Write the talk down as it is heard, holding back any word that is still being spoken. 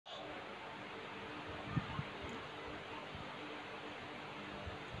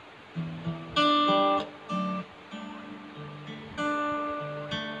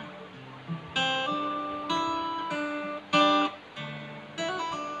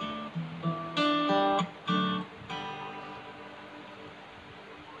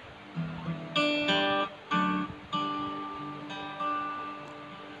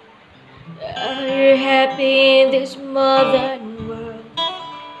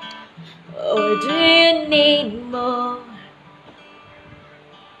Or do you need more?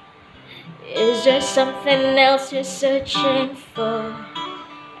 Is there something else you're searching for?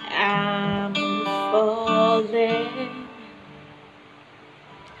 I'm falling.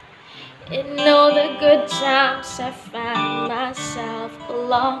 In all the good times I find myself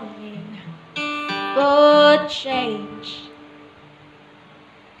longing for change,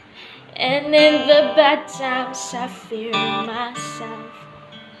 and in the bad times I fear myself.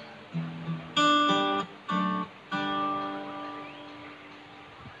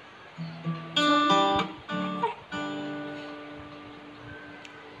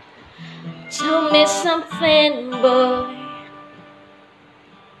 Tell me something, boy.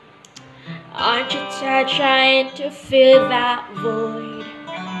 Aren't you tired trying to fill that void?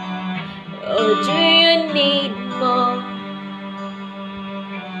 Or do you need more?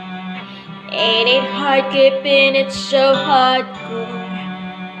 Ain't it hard keeping it so hardcore?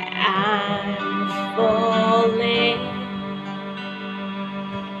 I'm falling.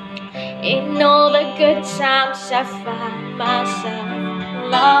 In all the good times I find myself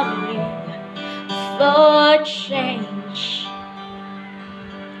longing for change,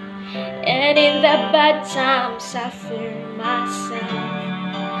 and in the bad times I fear myself.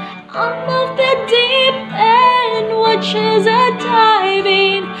 I'm off the deep end, watches are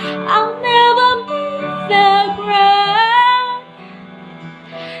diving. I'll never meet the ground.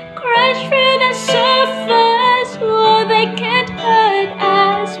 Crash through the surface, oh, they can't hurt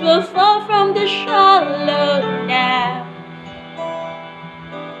us. We'll fall from the shallow now.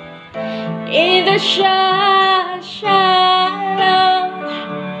 In the shallow,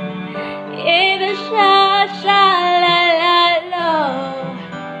 in the shallow,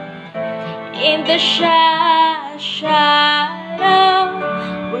 in the shallow,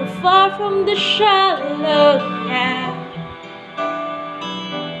 we're far from the shallow